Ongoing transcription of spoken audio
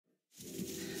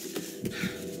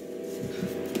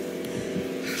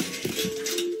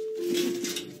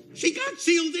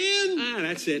Sealed in? Ah,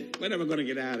 that's it. We're never gonna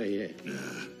get out of here.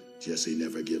 Nah, Jessie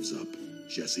never gives up.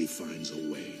 Jessie finds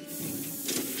a way.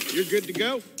 You're good to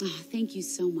go? Oh, thank you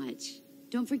so much.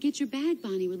 Don't forget your bag,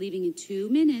 Bonnie. We're leaving in 2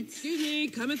 minutes. Excuse me,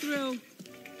 coming through.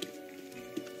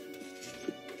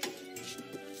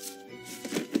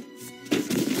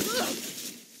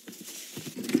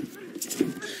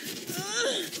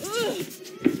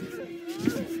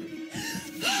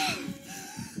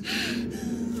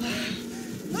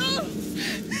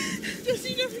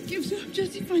 Jessie never gives up.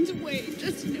 Jessie finds a way.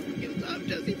 Jessie never gives up.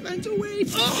 Jessie finds a way.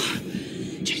 Oh!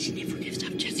 Jessie never gives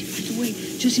up. Jessie finds a way.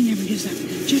 Jessie never gives up.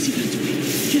 Jessie finds a way.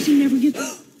 Jessie never gives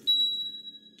up.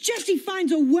 Jessie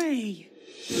finds a way.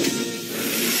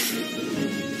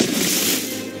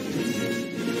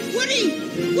 Woody!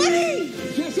 Woody!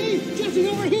 Jessie! Jessie,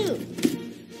 over here!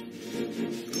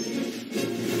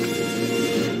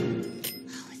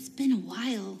 Oh, it's been a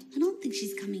while. I don't think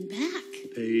she's coming back.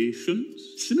 Patience.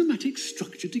 Cinematic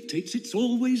structure dictates it's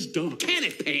always dark. Can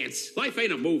it, pants? Life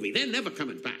ain't a movie. They're never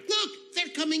coming back. Look, they're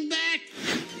coming back!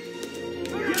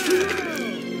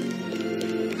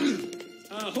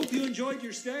 Hope you enjoyed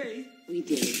your stay. We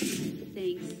did.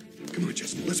 Thanks. Come on,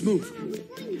 Jessie, let's move.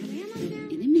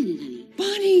 In a minute, honey.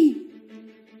 Bonnie!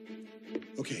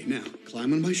 Okay, now,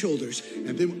 climb on my shoulders,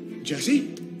 and then...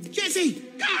 Jessie? Jessie!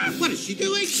 Ah, what is she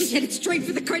doing? She's headed straight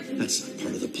for the curtain. That's not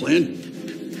part of the plan.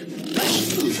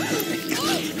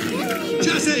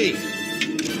 Jessie!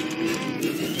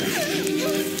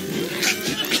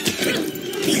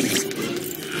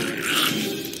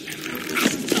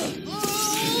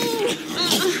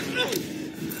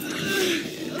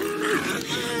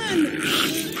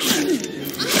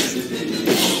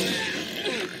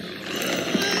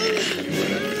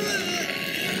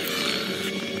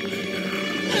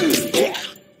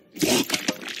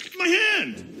 My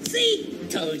hand! See?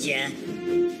 Told ya.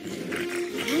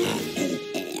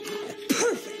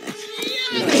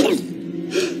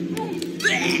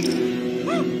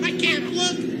 I can't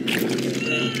look!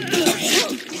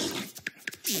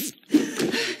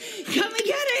 Come and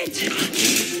get it!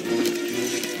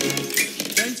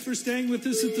 Thanks for staying with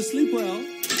us at the Sleepwell.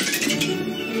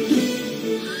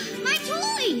 My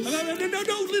toys!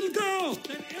 No, little girl!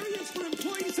 That area's for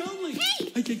employees only.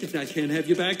 Hey! I can't have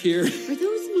you back here. Are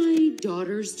those my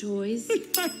daughter's toys?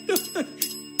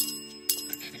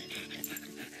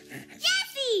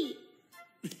 Jessie!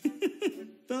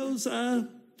 Those,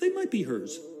 they might be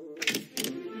hers.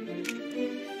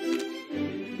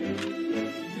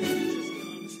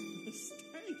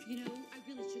 You know, I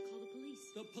really should call the police.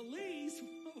 The police?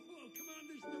 Oh, come on,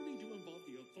 there's no need to involve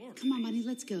the authorities. Come on, Bonnie,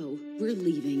 let's go. We're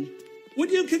leaving.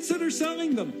 Would you consider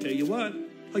selling them? Tell you what,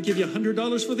 I'll give you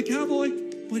 $100 for the cowboy.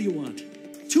 What do you want?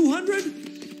 200?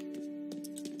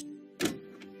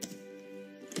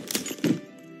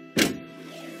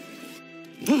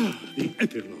 Ah, the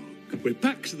epilogue. We're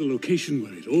back to the location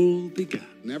where it all began.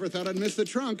 Never thought I'd miss the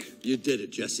trunk. You did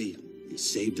it, Jessie. You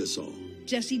saved us all.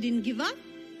 Jessie didn't give up.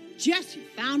 Jessie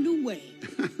found a way.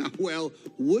 Well,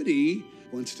 Woody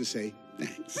wants to say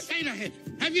thanks. Potato Head!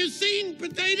 Have you seen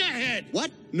Potato Head?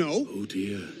 What? No. Oh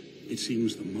dear. It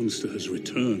seems the monster has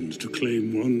returned to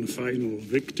claim one final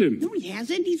victim. No, he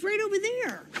hasn't. He's right over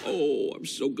there. Oh, I'm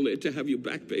so glad to have you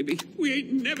back, baby. We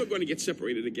ain't never gonna get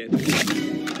separated again.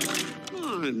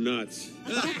 Oh, nuts.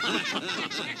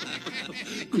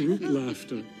 Group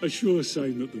laughter. A sure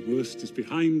sign that the worst is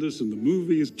behind us and the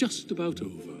movie is just about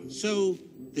over. So,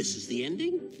 this is the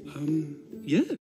ending? Yeah.